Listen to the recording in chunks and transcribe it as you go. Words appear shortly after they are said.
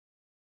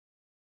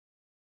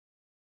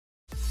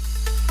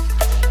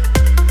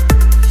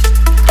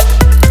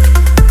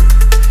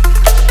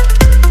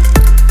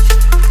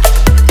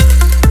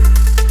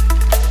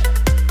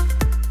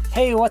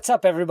what's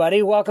up,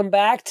 everybody? Welcome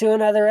back to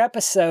another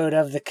episode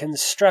of the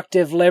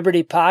Constructive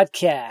Liberty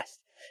Podcast.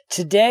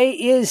 Today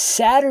is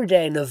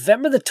Saturday,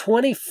 November the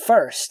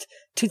 21st,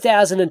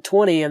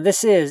 2020, and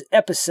this is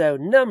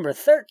episode number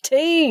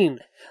 13.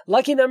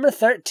 Lucky number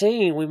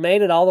 13. We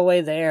made it all the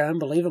way there.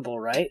 Unbelievable,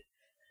 right?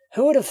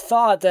 Who would have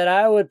thought that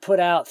I would put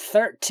out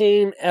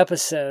 13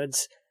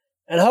 episodes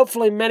and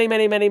hopefully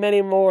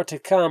many more to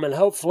come, and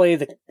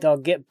hopefully they'll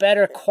get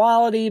better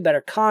quality,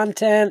 better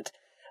content.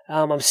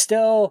 I'm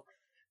still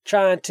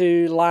trying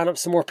to line up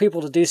some more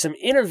people to do some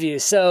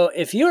interviews. So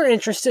if you're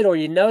interested or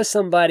you know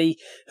somebody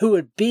who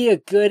would be a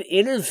good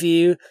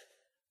interview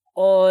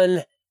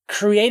on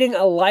creating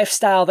a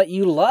lifestyle that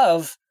you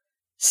love,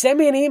 send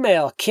me an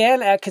email,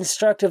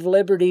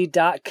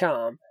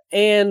 ken@constructiveliberty.com,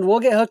 and we'll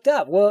get hooked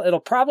up. Well, it'll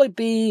probably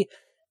be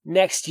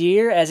next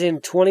year, as in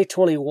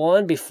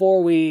 2021,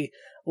 before we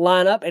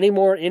line up any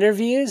more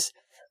interviews.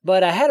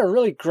 But I had a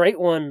really great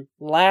one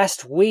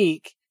last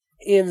week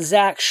in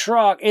Zach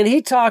Schrock, and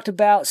he talked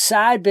about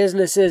side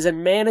businesses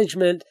and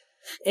management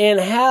and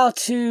how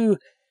to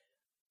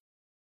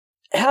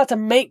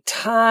make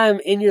time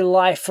in your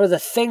life for the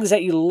things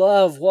that you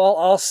love while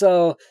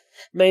also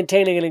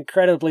maintaining an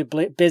incredibly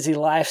busy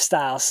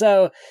lifestyle.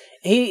 So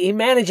he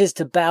manages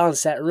to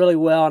balance that really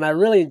well, and I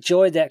really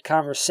enjoyed that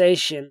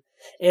conversation.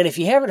 And if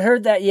you haven't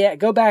heard that yet,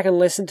 go back and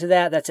listen to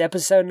that. That's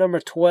episode number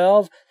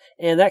 12,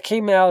 and that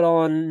came out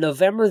on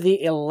November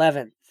the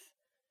 11th.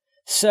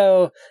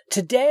 So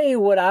today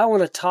what I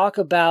want to talk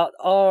about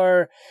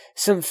are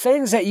some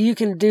things that you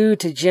can do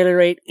to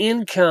generate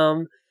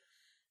income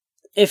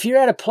if you're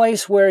at a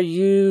place where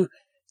you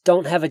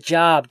don't have a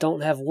job,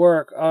 don't have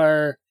work,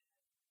 or,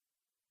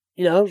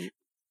 the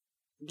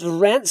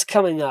rent's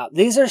coming up.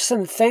 These are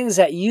some things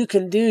that you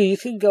can do. You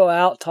can go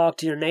out, talk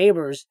to your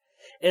neighbors,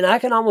 and I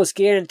can almost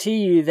guarantee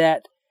you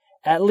that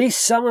at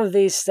least some of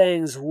these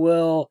things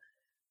will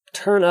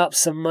turn up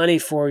some money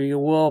for you,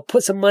 will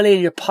put some money in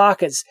your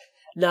pockets.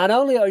 Not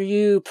only are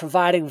you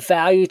providing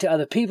value to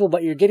other people,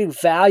 but you're getting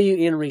value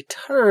in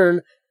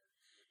return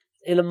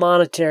in a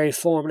monetary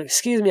form. And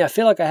excuse me, I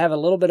feel like I have a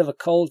little bit of a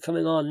cold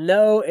coming on.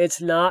 No,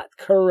 it's not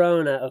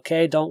Corona,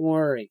 okay? Don't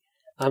worry.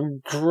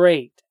 I'm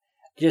great.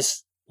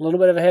 Just a little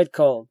bit of a head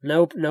cold.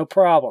 No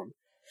problem.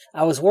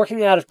 I was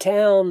working out of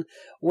town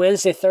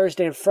Wednesday,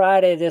 Thursday, and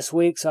Friday this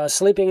week, so I was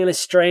sleeping in a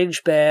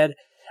strange bed.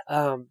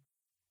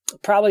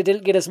 Probably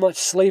didn't get as much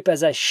sleep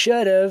as I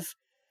should have.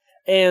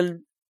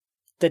 And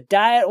the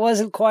diet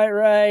wasn't quite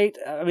right.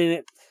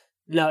 It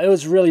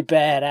was really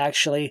bad,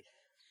 actually.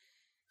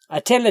 I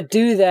tend to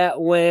do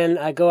that when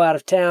I go out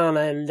of town,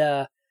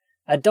 and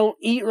I don't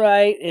eat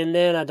right, and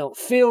then I don't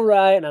feel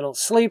right, and I don't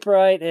sleep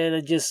right, and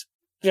it just...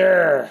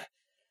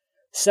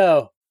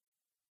 So,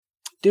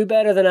 do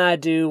better than I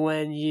do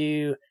when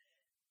you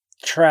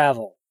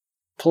travel,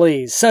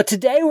 please. So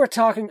today we're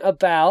talking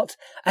about,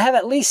 I have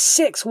at least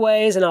 6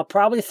 ways, and I'll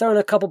probably throw in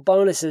a couple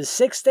bonuses,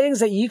 6 things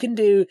that you can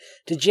do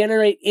to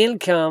generate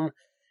income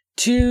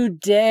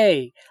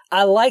today.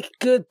 I like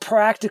good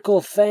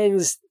practical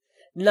things,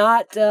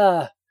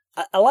 I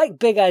like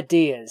big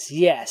ideas,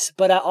 yes,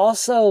 but I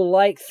also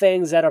like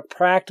things that are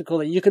practical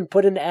that you can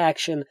put into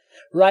action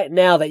right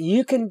now, that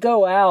you can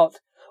go out,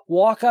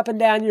 walk up and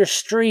down your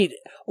street,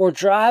 or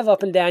drive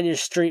up and down your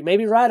street,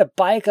 maybe ride a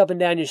bike up and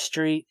down your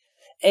street,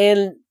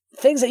 and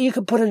things that you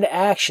can put into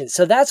action.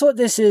 So that's what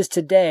this is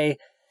today,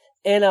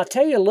 and I'll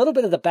tell you a little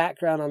bit of the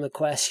background on the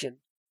question.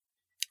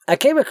 I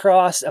came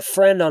across a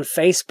friend on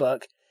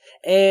Facebook,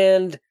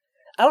 and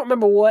I don't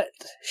remember what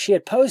she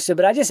had posted,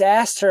 but I just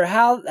asked her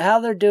how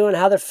they're doing,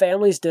 how their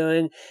family's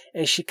doing,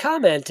 and she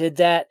commented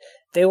that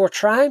they were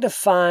trying to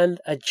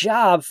find a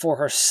job for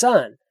her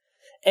son.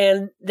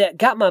 And that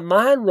got my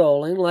mind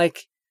rolling.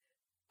 Like,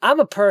 I'm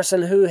a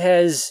person who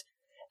has,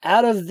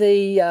 out of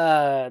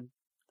the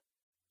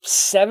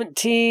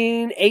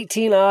 17,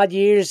 18 odd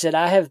years that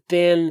I have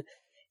been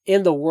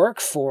in the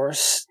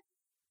workforce,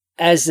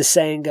 as the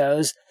saying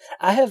goes,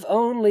 I have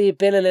only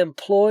been an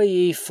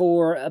employee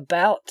for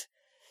about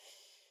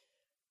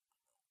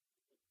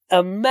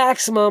a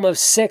maximum of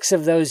 6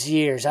 of those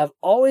years. I've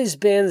always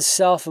been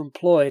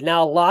self-employed.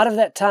 Now, a lot of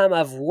that time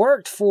I've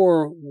worked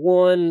for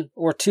 1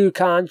 or 2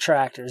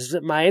 contractors.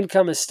 My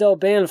income has still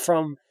been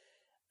from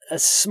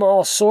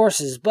small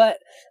sources, but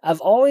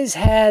I've always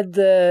had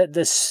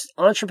this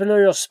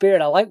entrepreneurial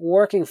spirit. I like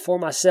working for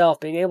myself,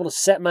 being able to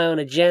set my own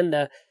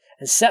agenda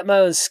and set my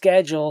own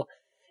schedule,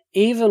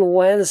 even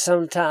when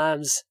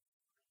sometimes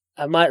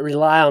I might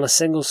rely on a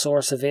single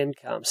source of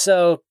income.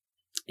 So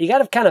you got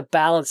to kind of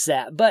balance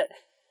that. But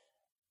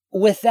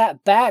with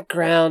that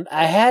background,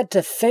 I had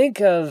to think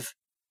of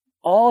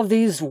all of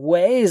these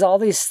ways, all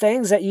these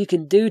things that you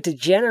can do to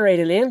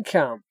generate an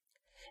income.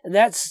 And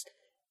that's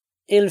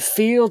in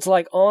fields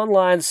like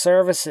online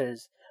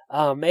services,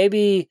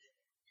 maybe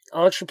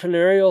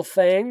entrepreneurial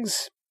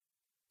things.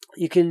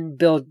 You can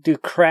do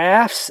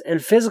crafts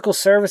and physical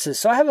services.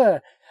 So I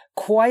have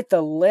quite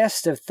the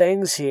list of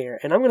things here.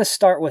 And I'm going to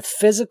start with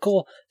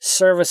physical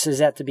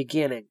services at the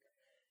beginning.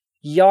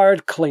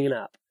 Yard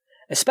cleanup.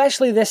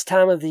 especially this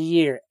time of the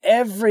year,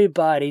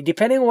 everybody,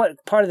 depending on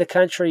what part of the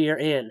country you're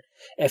in,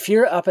 if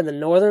you're up in the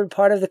northern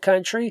part of the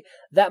country,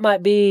 that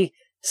might be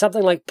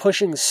something like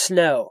pushing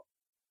snow.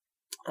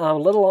 A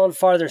little on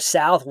farther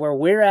south where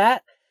we're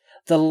at,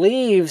 the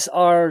leaves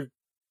are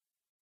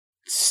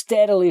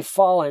steadily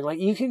falling. Like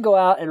you can go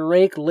out and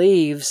rake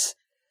leaves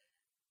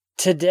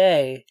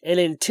today, and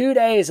in 2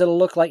 days it'll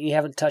look like you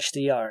haven't touched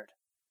the yard.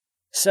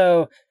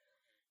 So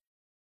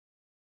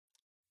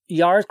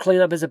yard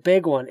cleanup is a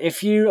big one.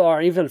 If you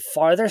are even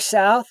farther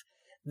south,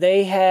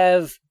 they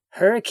have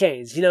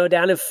hurricanes.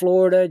 Down in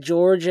Florida,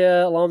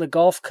 Georgia, along the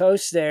Gulf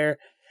Coast there,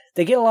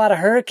 they get a lot of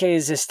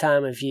hurricanes this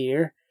time of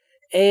year.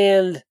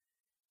 And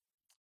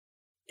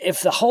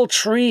if the whole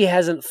tree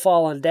hasn't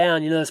fallen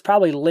down, there's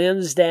probably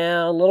limbs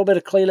down, a little bit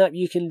of cleanup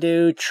you can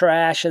do,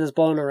 trash that is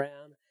blown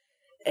around.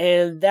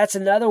 And that's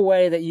another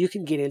way that you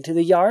can get into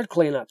the yard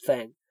cleanup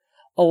thing.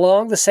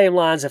 Along the same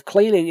lines of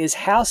cleaning is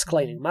house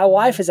cleaning. My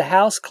wife is a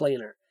house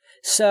cleaner.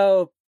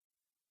 So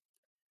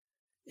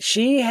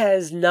she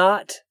has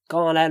not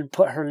gone out and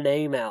put her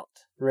name out,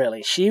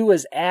 really. She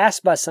was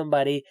asked by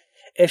somebody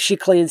if she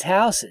cleans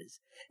houses.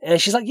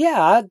 And she's like,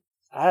 yeah,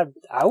 I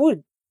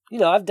would.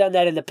 I've done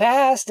that in the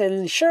past,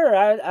 and sure,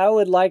 I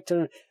would like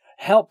to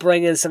help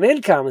bring in some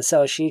income. And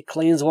so she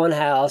cleans one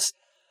house,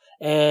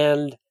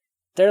 and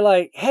they're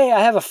like, hey,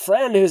 I have a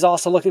friend who's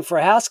also looking for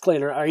a house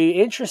cleaner. Are you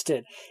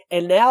interested?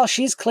 And now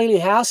she's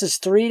cleaning houses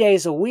 3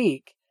 days a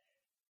week,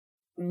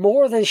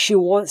 more than she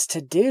wants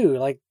to do.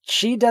 Like,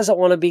 she doesn't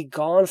want to be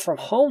gone from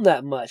home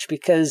that much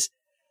because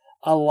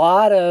a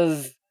lot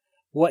of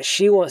what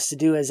she wants to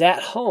do is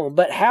at home.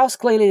 But house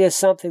cleaning is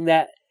something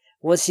that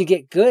once you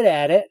get good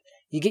at it,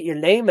 you get your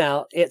name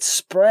out, it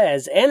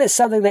spreads, and it's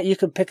something that you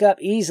can pick up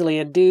easily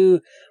and do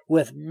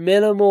with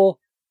minimal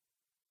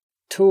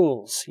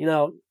tools.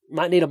 You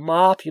might need a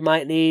mop, you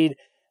might need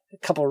a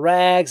couple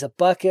rags, a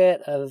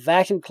bucket, a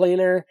vacuum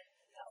cleaner,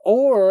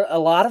 or a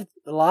lot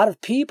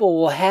of people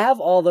will have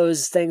all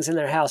those things in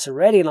their house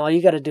already, and all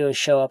you got to do is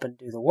show up and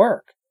do the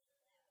work.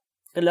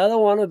 Another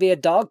one would be a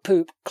dog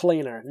poop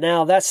cleaner.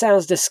 Now, that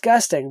sounds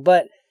disgusting,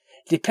 but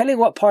depending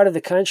what part of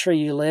the country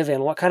you live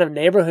in, what kind of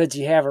neighborhoods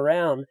you have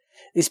around,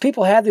 these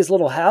people have these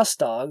little house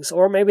dogs,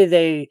 or maybe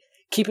they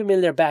keep them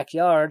in their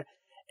backyard.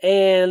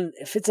 And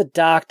if it's a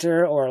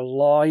doctor or a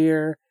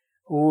lawyer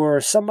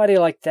or somebody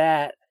like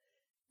that,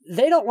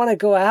 they don't want to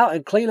go out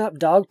and clean up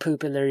dog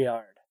poop in their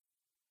yard.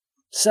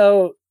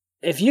 So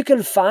if you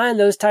can find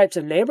those types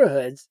of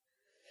neighborhoods,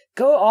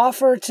 go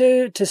offer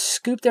to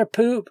scoop their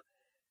poop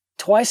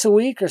twice a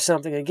week or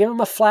something and give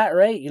them a flat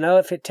rate.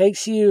 If it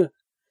takes you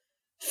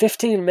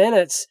 15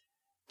 minutes,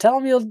 tell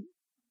them you'll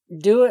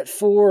do it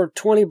for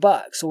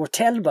 $20 or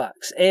 $10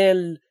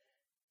 and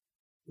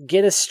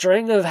get a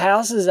string of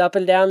houses up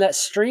and down that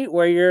street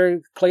where you're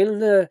cleaning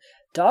the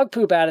dog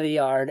poop out of the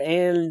yard,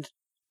 and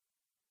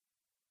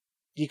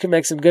you can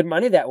make some good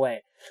money that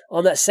way.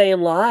 On that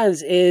same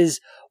lines is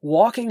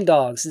walking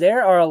dogs.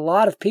 There are a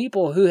lot of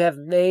people who have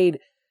made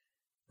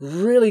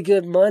really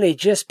good money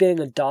just being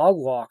a dog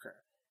walker.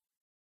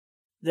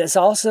 This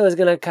also is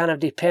going to kind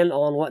of depend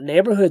on what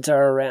neighborhoods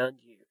are around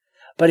you.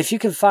 But if you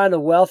can find a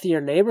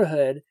wealthier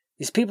neighborhood,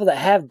 these people that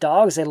have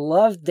dogs, they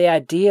love the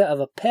idea of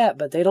a pet,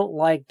 but they don't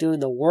like doing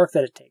the work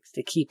that it takes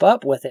to keep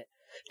up with it,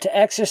 to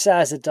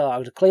exercise the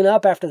dog, to clean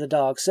up after the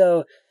dog.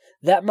 So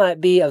that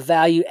might be a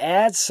value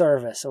add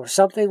service or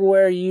something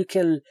where you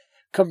can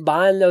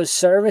combine those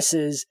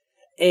services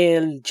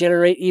and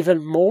generate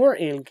even more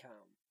income.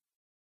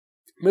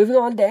 Moving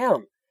on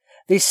down,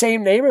 these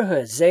same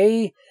neighborhoods,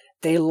 they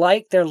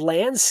like their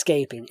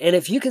landscaping. And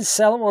if you can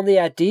sell them on the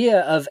idea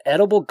of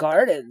edible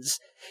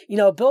gardens,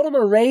 build them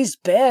a raised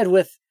bed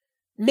with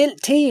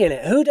mint tea in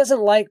it. Who doesn't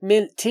like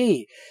mint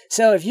tea?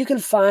 So if you can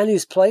find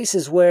these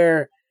places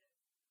where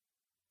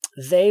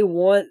they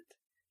want,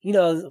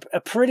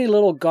 a pretty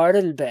little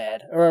garden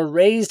bed or a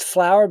raised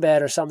flower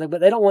bed or something,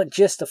 but they don't want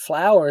just the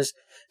flowers,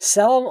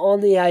 sell them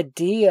on the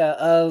idea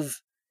of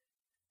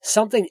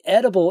something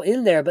edible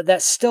in there, but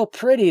that's still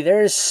pretty.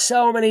 There's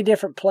so many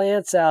different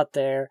plants out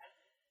there,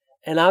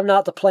 and I'm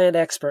not the plant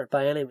expert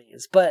by any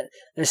means, but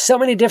there's so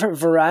many different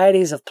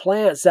varieties of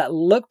plants that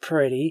look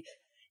pretty,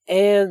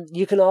 and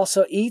you can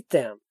also eat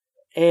them.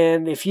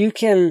 And if you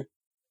can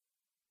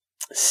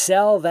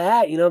sell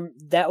that,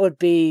 that would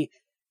be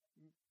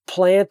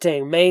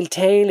planting,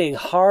 maintaining,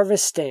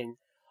 harvesting,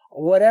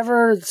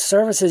 whatever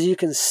services you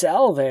can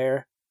sell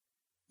there,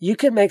 you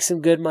can make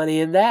some good money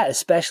in that,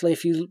 especially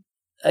if you,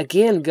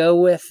 again, go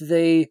with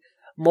the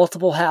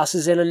multiple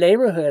houses in a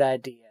neighborhood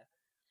idea.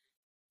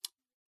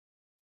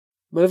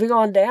 Moving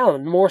on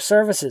down, more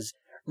services,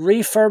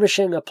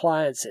 refurbishing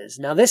appliances.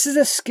 Now, this is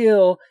a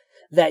skill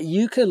that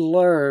you could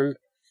learn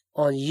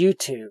on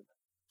YouTube.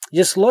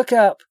 Just look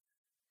up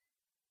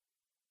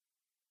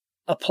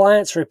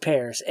appliance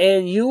repairs,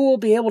 and you will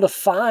be able to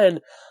find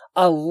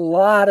a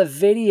lot of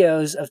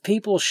videos of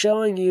people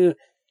showing you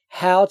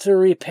how to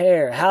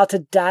repair, how to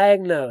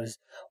diagnose,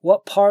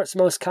 what parts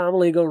most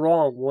commonly go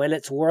wrong, when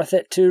it's worth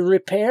it to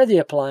repair the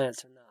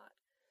appliance or not.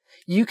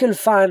 You can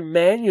find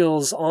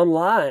manuals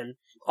online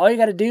all you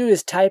got to do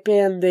is type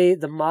in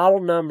the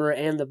model number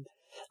and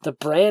the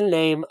brand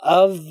name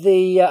of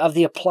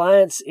the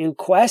appliance in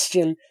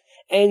question,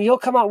 and you'll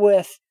come up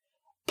with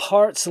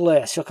parts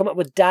lists. You'll come up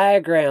with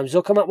diagrams.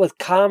 You'll come up with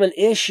common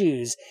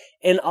issues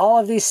and all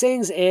of these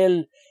things.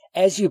 And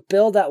as you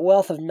build that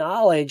wealth of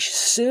knowledge,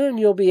 soon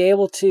you'll be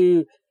able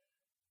to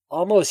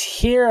almost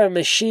hear a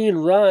machine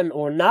run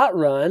or not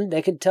run.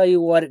 They can tell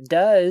you what it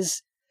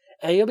does,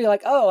 and you'll be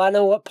like, oh, I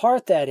know what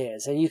part that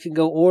is. And you can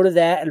go order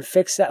that and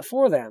fix that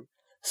for them.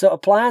 So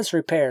appliance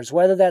repairs,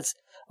 whether that's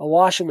a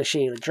washing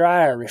machine, a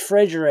dryer,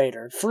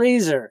 refrigerator,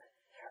 freezer.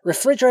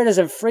 Refrigerators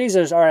and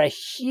freezers are a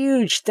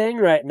huge thing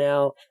right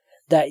now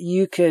that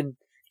you could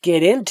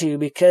get into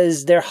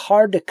because they're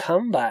hard to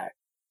come by.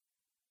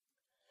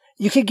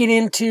 You could get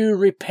into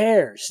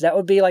repairs. That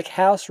would be like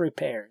house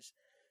repairs.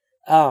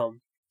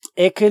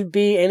 It could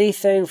be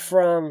anything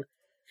from,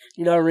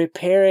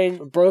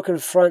 repairing broken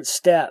front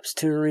steps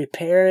to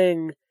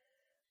repairing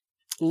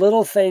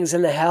little things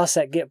in the house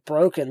that get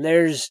broken.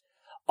 There's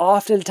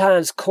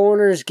oftentimes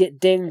corners get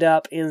dinged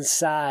up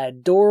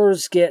inside.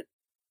 Doors get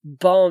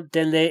bumped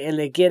and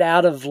they get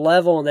out of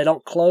level and they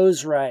don't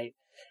close right.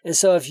 And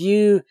so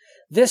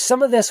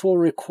some of this will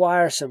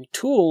require some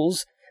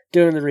tools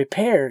doing the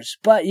repairs,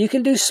 but you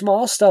can do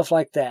small stuff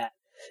like that.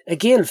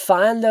 Again,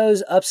 find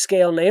those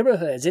upscale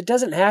neighborhoods. It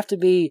doesn't have to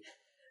be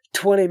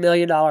 $20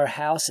 million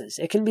houses.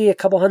 It can be a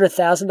couple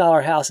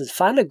 $100,000 houses.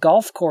 Find a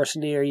golf course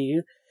near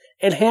you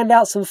and hand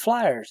out some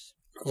flyers.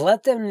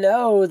 Let them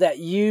know that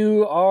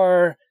you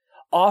are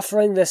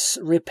offering this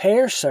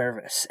repair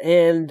service,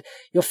 and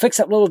you'll fix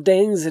up little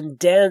dings and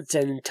dents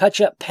and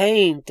touch up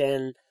paint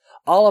and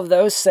all of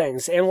those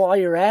things. And while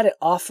you're at it,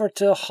 offer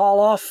to haul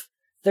off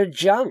their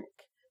junk.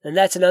 And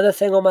that's another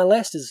thing on my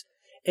list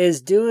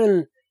is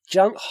doing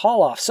junk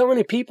haul off. So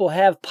many people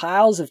have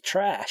piles of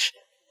trash,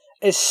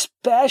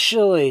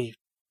 especially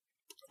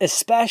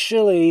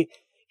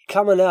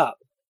coming up.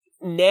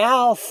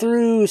 Now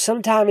through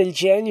sometime in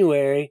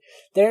January,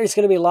 there's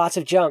going to be lots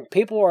of junk.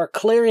 People are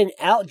clearing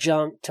out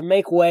junk to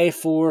make way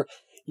for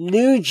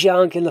new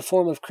junk in the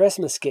form of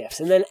Christmas gifts.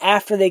 And then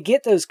after they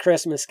get those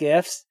Christmas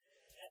gifts,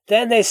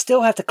 then they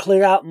still have to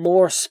clear out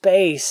more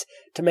space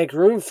to make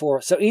room for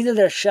it. So either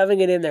they're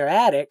shoving it in their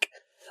attic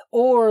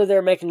or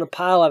they're making a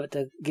pile of it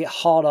to get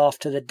hauled off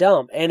to the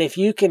dump. And if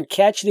you can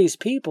catch these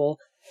people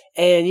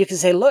and you can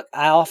say, look,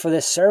 I offer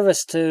this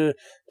service to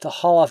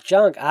haul off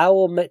junk. I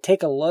will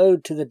take a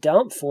load to the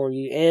dump for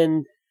you.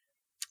 And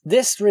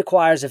this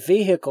requires a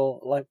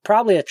vehicle, like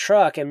probably a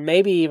truck and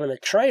maybe even a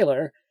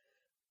trailer.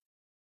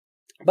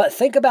 But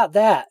think about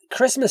that.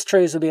 Christmas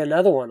trees will be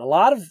another one.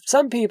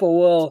 Some people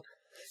will,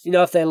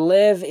 if they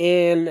live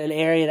in an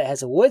area that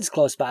has a woods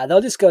close by,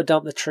 they'll just go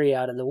dump the tree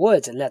out in the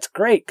woods. And that's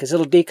great because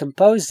it'll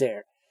decompose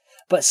there.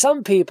 But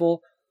some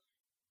people,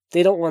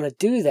 they don't want to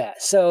do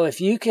that. So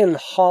if you can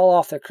haul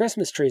off their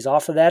Christmas trees,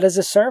 offer that as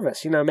a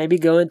service. Maybe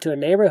go into a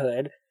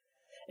neighborhood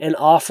and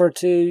offer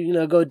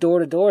to, go door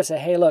to door and say,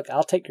 hey, look,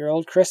 I'll take your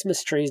old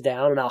Christmas trees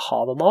down and I'll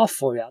haul them off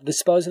for you. I'll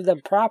dispose of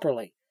them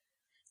properly.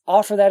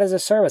 Offer that as a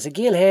service.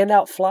 Again, hand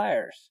out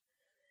flyers.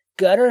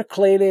 Gutter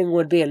cleaning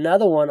would be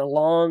another one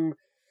along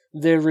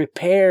the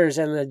repairs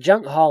and the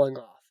junk hauling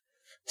off.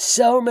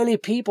 So many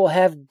people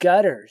have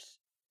gutters,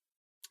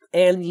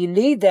 and you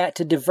need that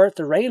to divert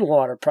the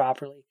rainwater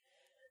properly.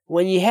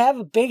 When you have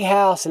a big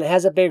house and it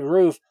has a big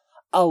roof,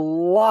 a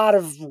lot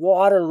of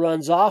water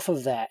runs off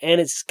of that,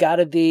 and it's got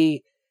to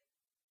be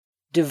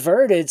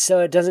diverted so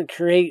it doesn't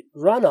create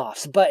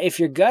runoffs. But if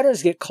your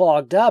gutters get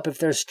clogged up, if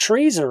there's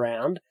trees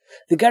around,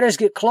 the gutters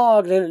get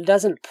clogged and it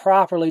doesn't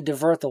properly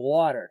divert the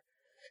water.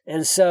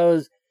 And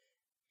so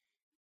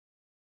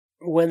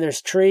when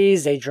there's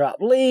trees, they drop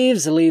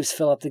leaves, the leaves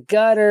fill up the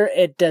gutter.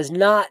 It does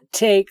not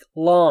take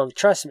long.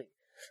 Trust me.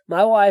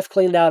 My wife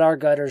cleaned out our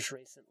gutters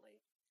recently.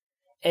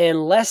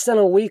 And less than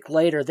a week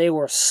later, they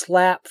were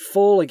slap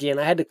full again.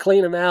 I had to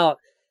clean them out.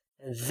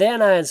 And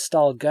then I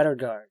installed Gutter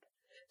Guard.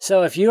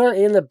 So if you are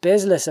in the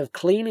business of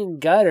cleaning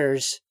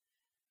gutters,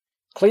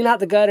 clean out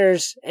the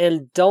gutters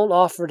and don't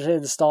offer to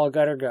install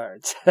gutter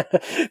guards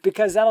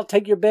because that'll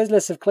take your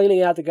business of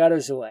cleaning out the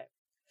gutters away.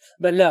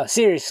 But no,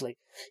 seriously,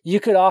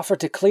 you could offer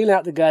to clean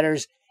out the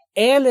gutters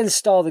and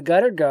install the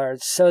gutter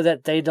guards so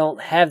that they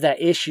don't have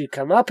that issue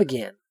come up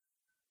again.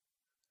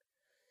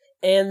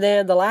 And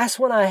then the last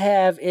one I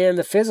have in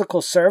the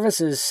physical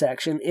services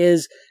section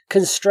is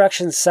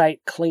construction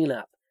site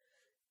cleanup.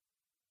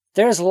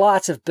 There's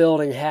lots of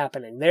building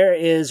happening. There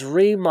is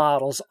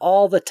remodels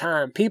all the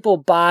time. People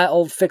buy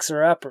old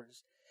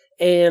fixer-uppers.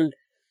 And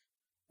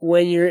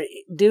when you're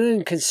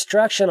doing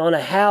construction on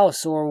a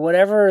house or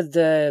whatever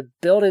the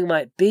building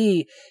might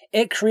be,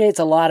 it creates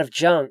a lot of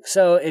junk.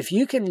 So if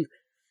you can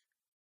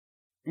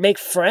make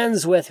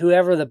friends with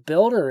whoever the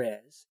builder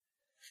is,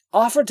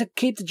 offer to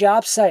keep the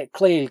job site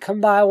clean. Come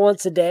by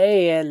once a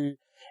day and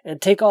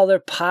take all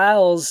their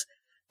piles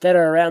that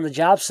are around the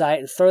job site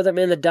and throw them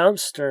in the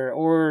dumpster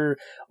or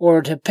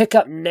to pick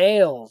up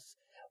nails,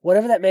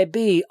 whatever that may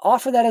be.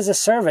 Offer that as a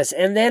service,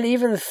 and then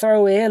even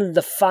throw in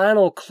the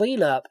final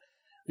cleanup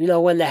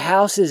when the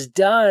house is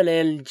done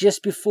and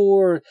just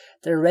before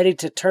they're ready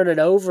to turn it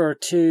over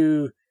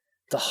to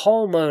the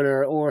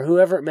homeowner or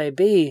whoever it may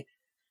be,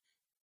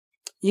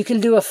 you can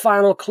do a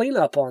final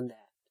cleanup on that.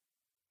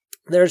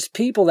 There's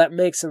people that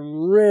make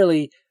some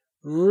really,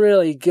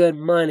 really good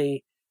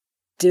money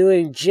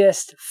doing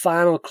just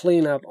final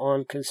cleanup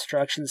on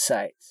construction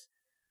sites.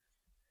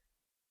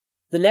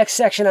 The next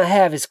section I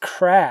have is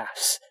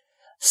crafts.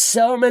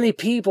 So many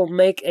people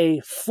make a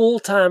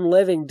full-time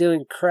living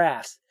doing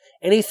crafts.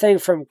 Anything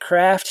from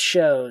craft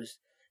shows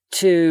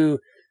to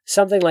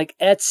something like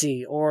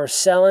Etsy or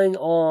selling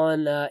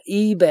on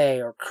eBay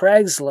or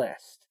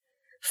Craigslist,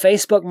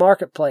 Facebook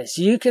Marketplace.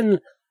 You can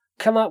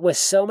come up with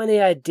so many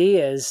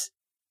ideas.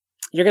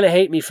 You're going to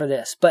hate me for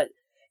this, but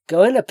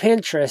go into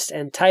Pinterest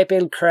and type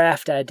in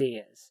craft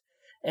ideas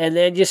and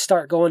then just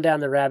start going down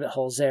the rabbit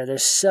holes there.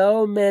 There's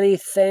so many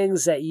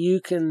things that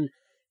you can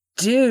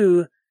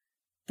do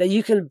that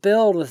you can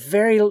build with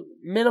very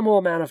minimal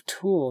amount of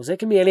tools. It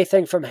can be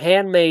anything from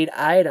handmade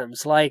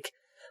items like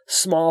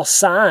small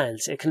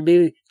signs. It can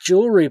be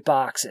jewelry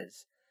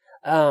boxes.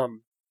 So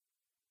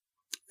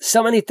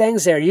many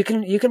things there. You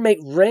can make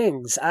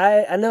rings.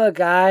 I know a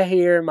guy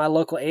here in my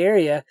local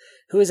area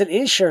who is an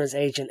insurance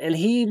agent, and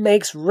he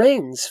makes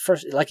rings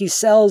like he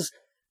sells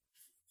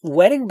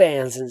wedding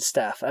bands and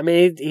stuff. I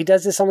mean, he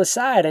does this on the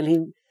side, and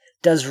he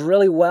does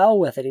really well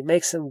with it. He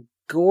makes some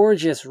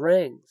gorgeous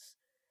rings.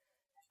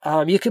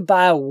 You could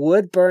buy a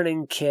wood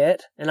burning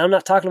kit, and I'm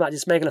not talking about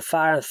just making a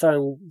fire and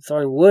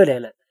throwing wood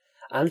in it.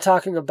 I'm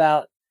talking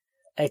about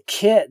a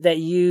kit that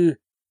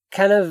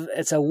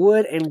it's a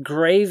wood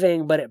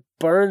engraving, but it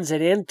burns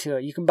it into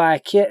it. You can buy a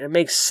kit and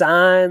make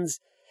signs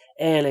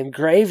and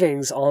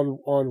engravings on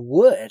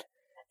wood.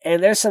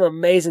 And there's some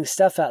amazing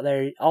stuff out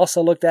there.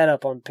 Also look that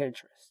up on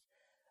Pinterest.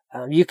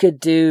 You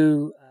could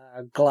do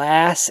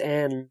glass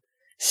and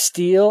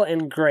steel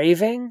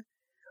engraving,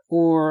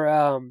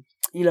 or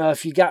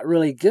if you got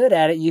really good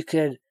at it, you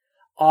could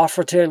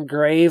offer to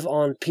engrave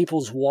on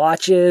people's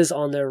watches,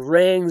 on their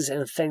rings,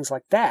 and things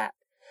like that.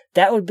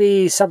 That would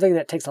be something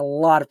that takes a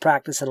lot of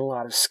practice and a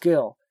lot of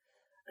skill.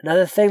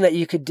 Another thing that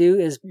you could do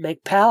is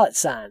make pallet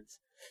signs.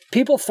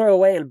 People throw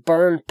away and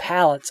burn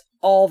pallets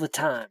all the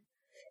time.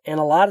 And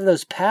a lot of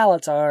those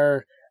pallets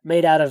are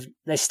made out of,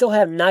 they still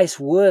have nice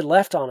wood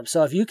left on them.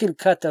 So if you can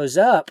cut those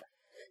up,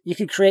 you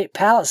could create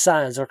pallet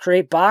signs or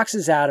create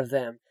boxes out of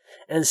them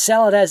and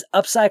sell it as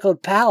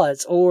upcycled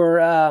pallets or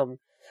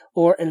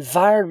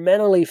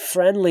environmentally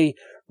friendly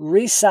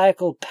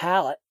recycled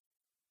pallet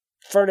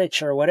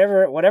furniture,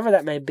 whatever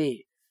that may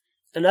be.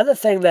 Another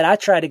thing that I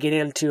tried to get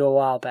into a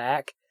while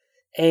back,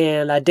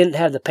 and I didn't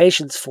have the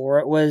patience for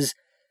it, was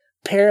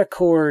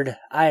paracord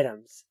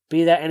items.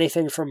 Be that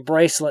anything from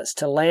bracelets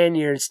to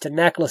lanyards to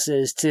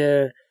necklaces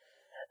to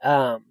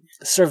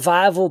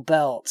survival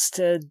belts.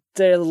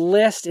 The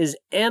list is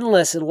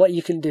endless in what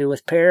you can do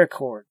with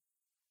paracord.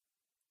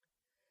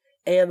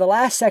 And the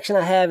last section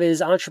I have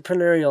is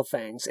entrepreneurial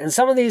things. And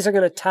some of these are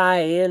going to tie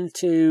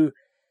into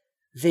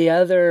the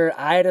other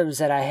items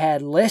that I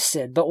had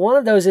listed. But one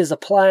of those is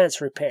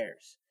appliance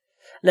repairs.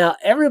 Now,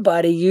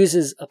 everybody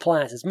uses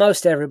appliances.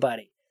 Most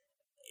everybody.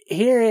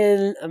 Here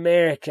in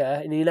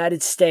America, in the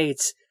United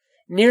States,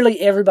 nearly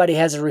everybody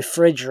has a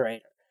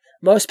refrigerator.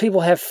 Most people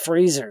have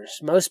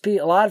freezers.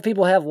 A lot of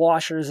people have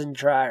washers and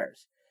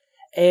dryers.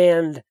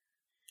 And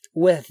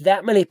with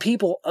that many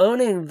people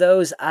owning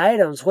those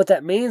items, what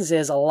that means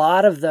is a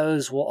lot of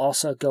those will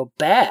also go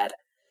bad.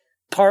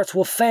 Parts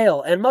will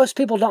fail, and most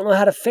people don't know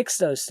how to fix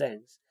those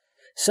things.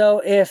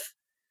 So if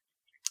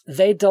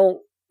they don't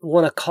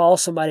want to call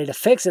somebody to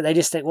fix it, they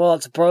just think, well,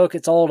 it's broke,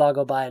 it's old, I'll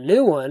go buy a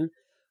new one.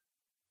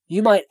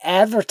 You might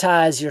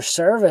advertise your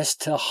service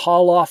to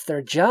haul off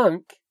their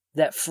junk,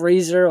 that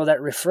freezer or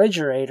that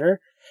refrigerator,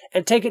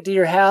 and take it to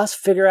your house,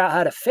 figure out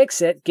how to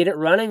fix it, get it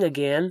running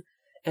again,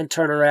 and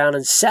turn around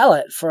and sell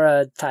it for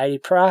a tidy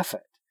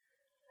profit.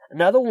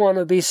 Another one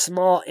would be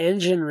small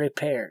engine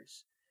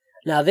repairs.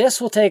 Now, this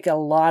will take a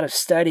lot of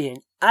studying.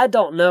 I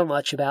don't know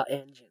much about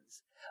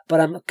engines, but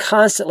I'm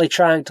constantly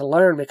trying to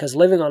learn because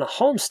living on a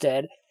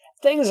homestead,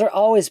 things are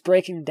always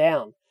breaking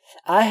down.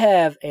 I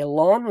have a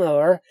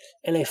lawnmower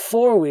and a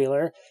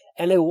four-wheeler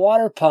and a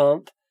water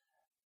pump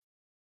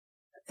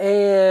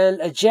and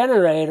a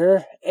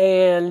generator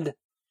and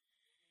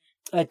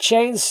a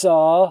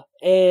chainsaw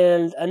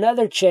and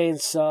another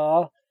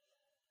chainsaw.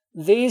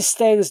 These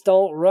things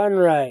don't run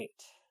right.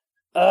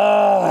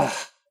 Ugh.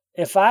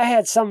 If I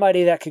had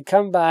somebody that could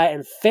come by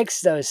and fix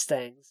those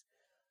things,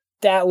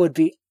 that would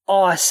be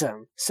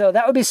awesome. So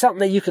that would be something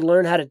that you could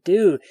learn how to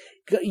do.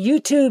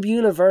 YouTube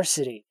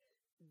University.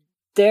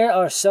 There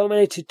are so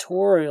many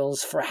tutorials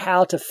for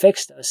how to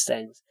fix those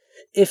things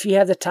if you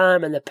have the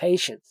time and the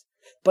patience.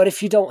 But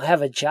if you don't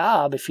have a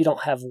job, if you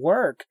don't have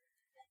work,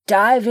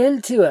 dive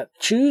into it.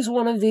 Choose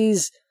one of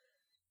these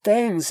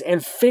things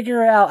and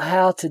figure out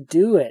how to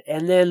do it.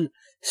 And then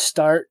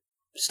start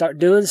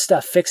doing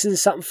stuff, fixing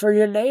something for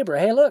your neighbor.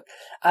 Hey, look,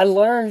 I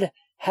learned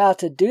how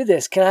to do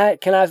this. Can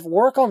I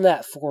work on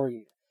that for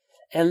you?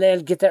 And then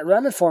get that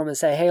running for them and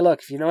say, hey,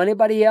 look, if you know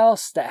anybody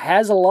else that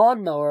has a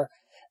lawnmower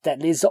that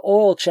needs the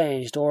oil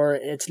changed, or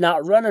it's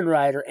not running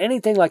right, or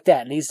anything like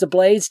that, needs the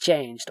blades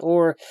changed,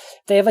 or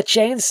they have a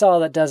chainsaw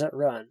that doesn't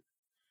run.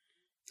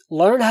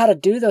 Learn how to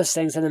do those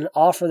things and then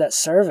offer that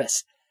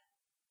service.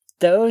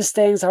 Those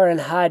things are in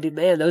high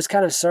demand. Those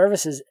kind of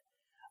services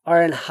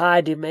are in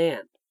high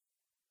demand.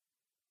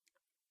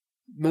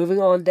 Moving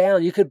on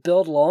down, you could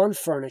build lawn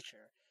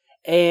furniture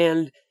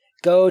and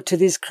go to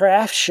these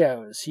craft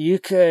shows. You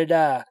could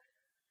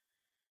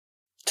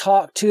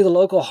talk to the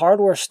local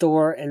hardware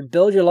store and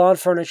build your lawn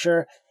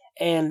furniture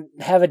and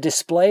have a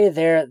display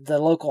there at the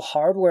local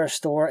hardware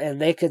store,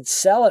 and they could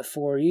sell it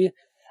for you.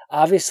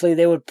 Obviously,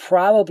 they would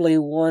probably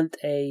want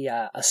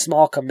a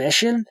small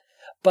commission,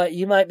 but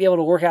you might be able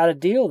to work out a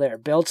deal there.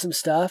 Build some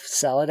stuff,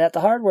 sell it at the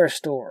hardware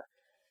store.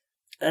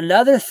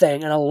 Another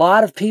thing, and a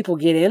lot of people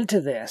get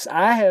into this,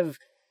 I have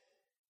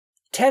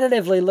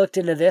tentatively looked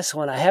into this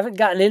one. I haven't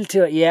gotten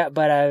into it yet,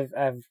 but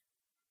I've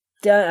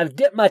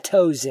dipped my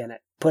toes in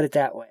it, put it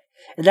that way.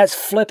 And that's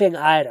flipping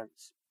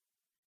items.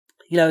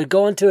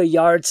 Going to a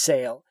yard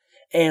sale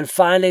and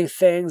finding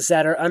things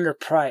that are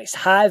underpriced,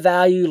 high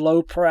value,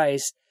 low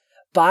price.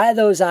 Buy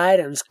those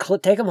items,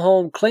 take them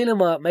home, clean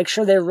them up, make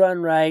sure they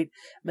run right,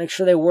 make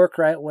sure they work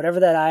right, whatever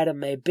that item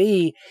may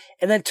be,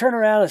 and then turn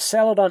around and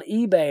sell it on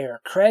eBay or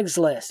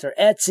Craigslist or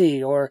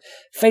Etsy or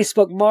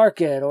Facebook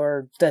Market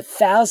or the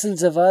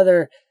thousands of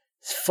other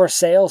for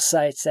sale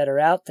sites that are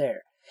out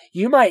there.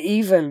 You might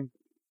even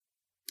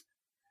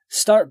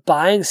start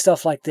buying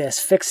stuff like this,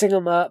 fixing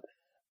them up,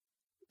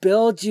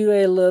 build you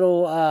a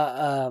little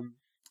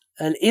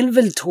an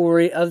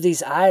inventory of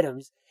these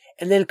items,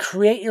 and then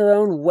create your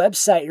own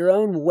website, your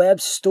own web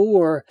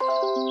store.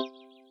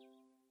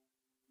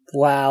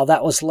 Wow,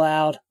 that was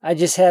loud. I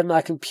just had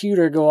my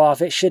computer go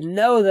off. It should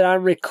know that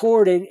I'm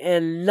recording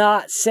and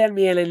not send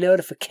me any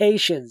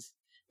notifications.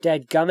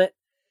 Dadgummit.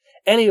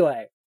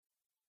 Anyway,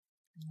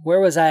 where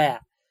was I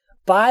at?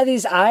 Buy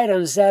these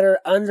items that are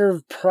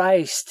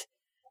underpriced,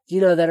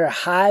 that are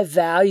high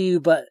value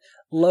but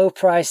low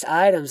priced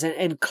items,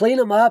 and clean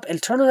them up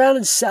and turn around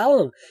and sell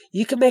them.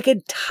 You can make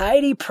a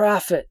tidy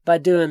profit by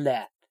doing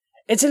that.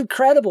 It's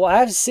incredible.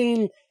 I've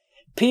seen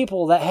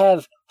people that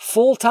have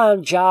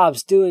full-time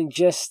jobs doing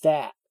just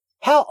that.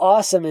 How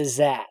awesome is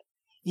that?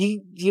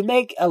 You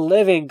make a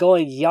living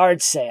going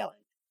yard sailing.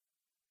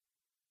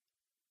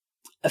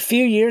 A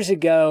few years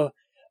ago,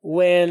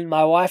 when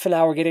my wife and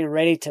I were getting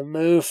ready to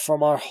move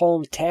from our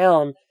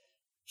hometown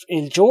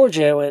in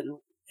Georgia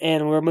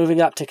and we're moving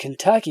up to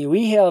Kentucky,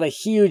 we held a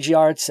huge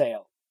yard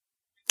sale.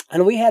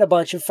 And we had a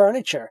bunch of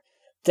furniture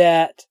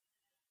that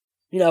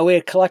we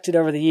had collected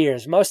over the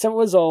years. Most of it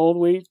was old.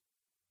 We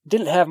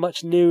didn't have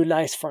much new,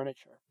 nice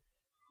furniture.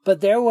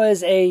 But there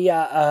was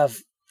a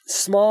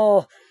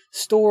small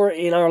store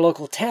in our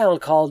local town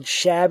called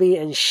Shabby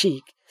and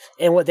Chic.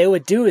 And what they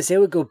would do is they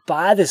would go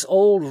buy this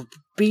old,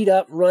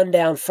 beat-up,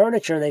 run-down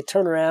furniture, and they'd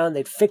turn around,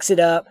 they'd fix it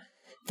up.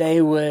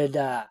 They would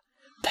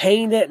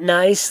paint it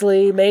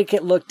nicely, make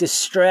it look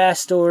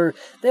distressed, or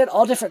they had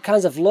all different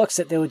kinds of looks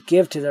that they would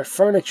give to their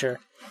furniture.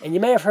 And you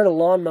may have heard a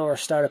lawnmower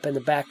start up in the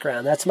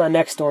background. That's my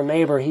next door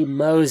neighbor. He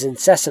mows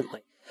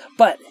incessantly,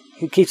 but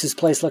he keeps his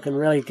place looking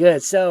really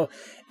good. So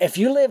if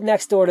you live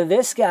next door to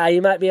this guy,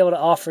 you might be able to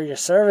offer your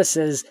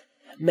services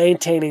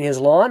maintaining his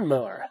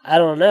lawnmower. I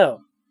don't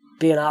know.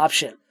 Be an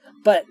option.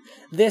 But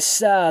this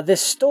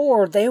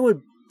store,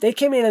 they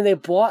came in and they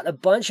bought a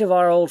bunch of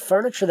our old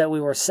furniture that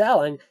we were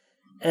selling,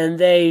 and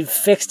they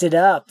fixed it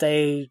up.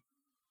 They,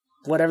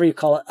 whatever you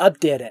call it,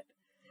 updid it,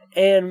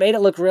 and made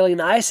it look really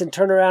nice, and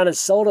turned around and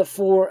sold it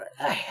for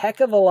a heck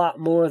of a lot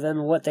more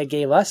than what they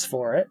gave us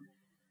for it.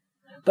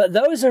 But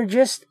those are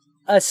just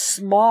a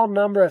small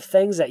number of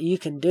things that you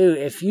can do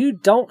if you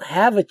don't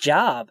have a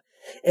job.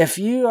 If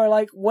you are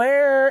like,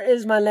 where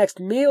is my next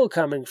meal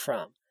coming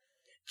from?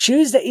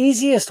 Choose the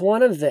easiest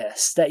one of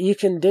this that you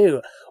can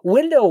do.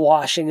 Window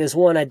washing is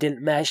one I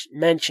didn't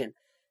mention.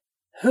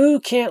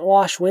 Who can't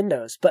wash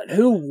windows? But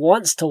who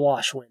wants to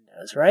wash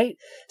windows, right?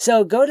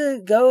 So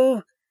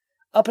go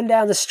up and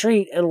down the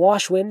street and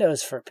wash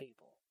windows for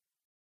people.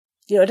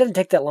 It doesn't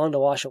take that long to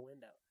wash a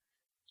window.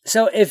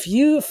 So if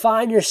you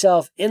find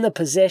yourself in the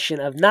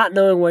position of not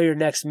knowing where your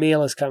next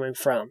meal is coming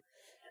from,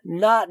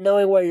 not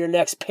knowing where your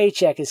next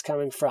paycheck is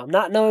coming from,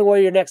 not knowing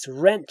where your next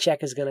rent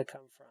check is going to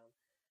come from,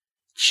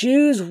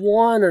 choose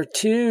one or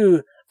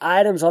two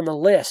items on the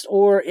list.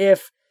 Or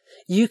if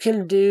you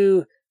can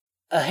do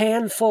a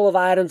handful of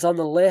items on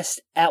the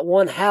list at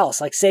one house,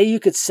 like say you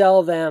could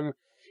sell them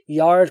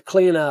yard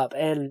cleanup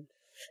and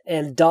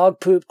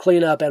dog poop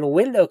cleanup and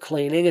window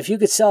cleaning. If you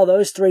could sell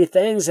those three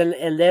things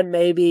and then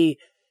maybe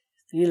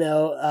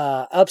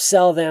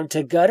upsell them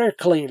to gutter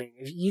cleaning,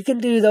 you can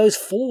do those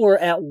four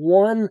at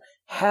one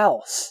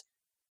house,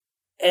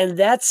 and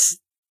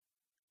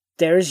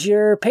there's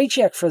your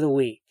paycheck for the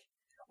week,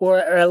 or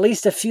at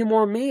least a few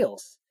more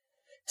meals.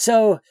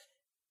 So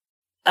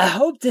I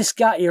hope this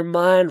got your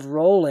mind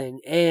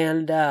rolling,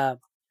 and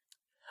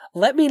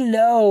let me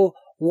know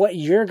what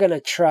you're going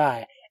to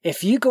try.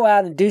 If you go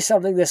out and do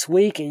something this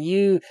week and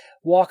you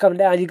walk up and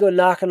down, you go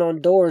knocking on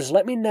doors,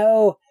 let me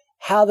know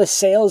how the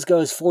sales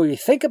goes for you.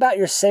 Think about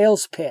your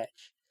sales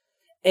pitch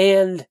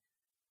and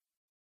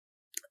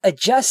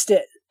adjust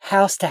it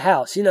house to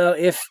house. You know,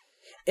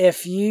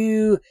 if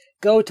you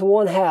go to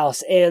one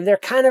house and they're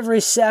kind of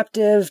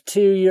receptive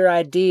to your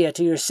idea,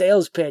 to your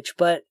sales pitch,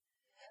 but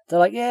they're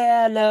like,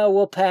 yeah, no,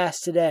 we'll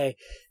pass today.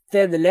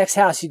 Then the next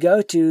house you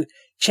go to,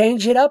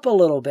 change it up a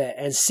little bit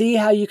and see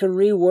how you can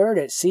reword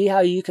it. See how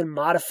you can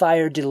modify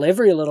your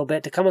delivery a little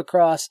bit to come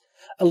across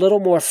a little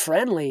more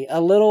friendly,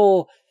 a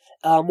little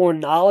more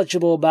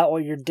knowledgeable about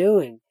what you're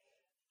doing.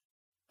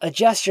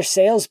 Adjust your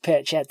sales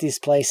pitch at these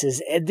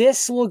places. And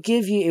this will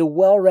give you a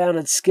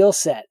well-rounded skill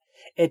set.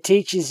 It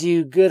teaches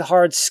you good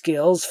hard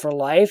skills for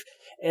life.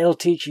 It'll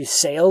teach you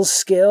sales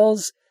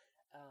skills.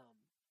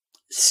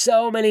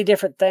 So many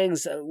different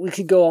things. We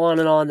could go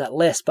on that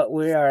list, but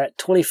we are at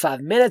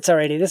 25 minutes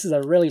already. This is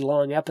a really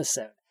long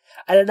episode.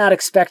 I did not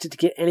expect it to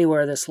get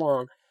anywhere this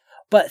long.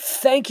 But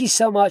thank you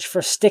so much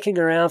for sticking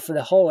around for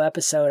the whole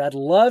episode. I'd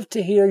love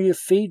to hear your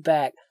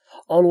feedback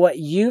on what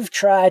you've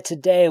tried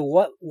today.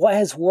 What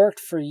has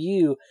worked for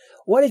you?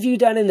 What have you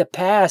done in the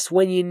past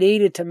when you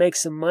needed to make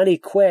some money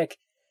quick?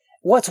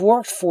 What's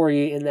worked for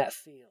you in that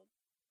field?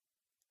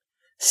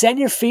 Send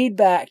your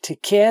feedback to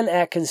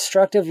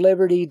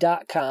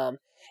ken@constructiveliberty.com.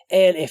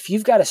 And if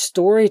you've got a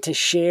story to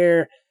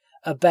share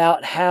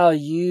about how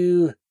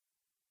you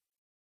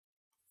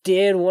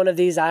did one of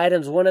these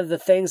items, one of the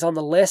things on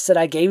the list that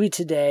I gave you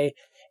today,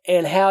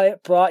 and how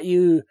it brought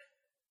you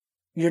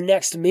your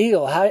next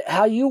meal,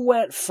 how you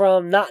went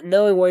from not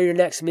knowing where your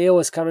next meal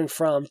was coming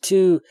from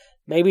to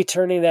maybe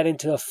turning that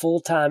into a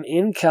full-time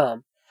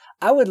income,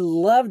 I would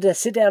love to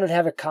sit down and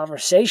have a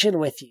conversation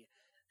with you.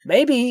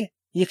 Maybe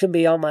you can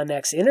be on my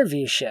next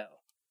interview show.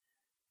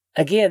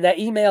 Again, that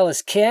email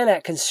is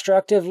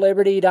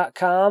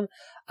ken@constructiveliberty.com.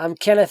 I'm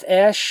Kenneth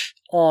Esch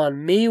on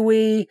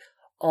MeWe,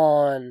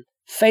 on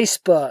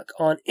Facebook,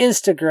 on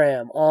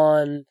Instagram,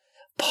 on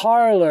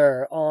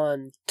Parler,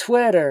 on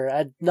Twitter.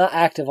 I'm not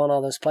active on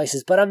all those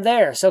places, but I'm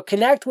there. So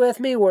connect with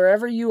me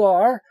wherever you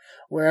are,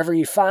 wherever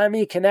you find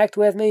me, connect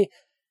with me.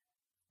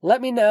 Let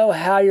me know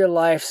how your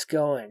life's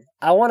going.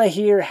 I want to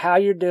hear how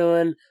you're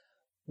doing,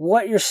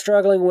 what you're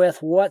struggling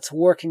with, what's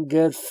working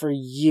good for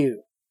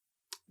you.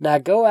 Now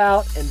go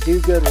out and do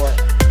good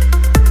work.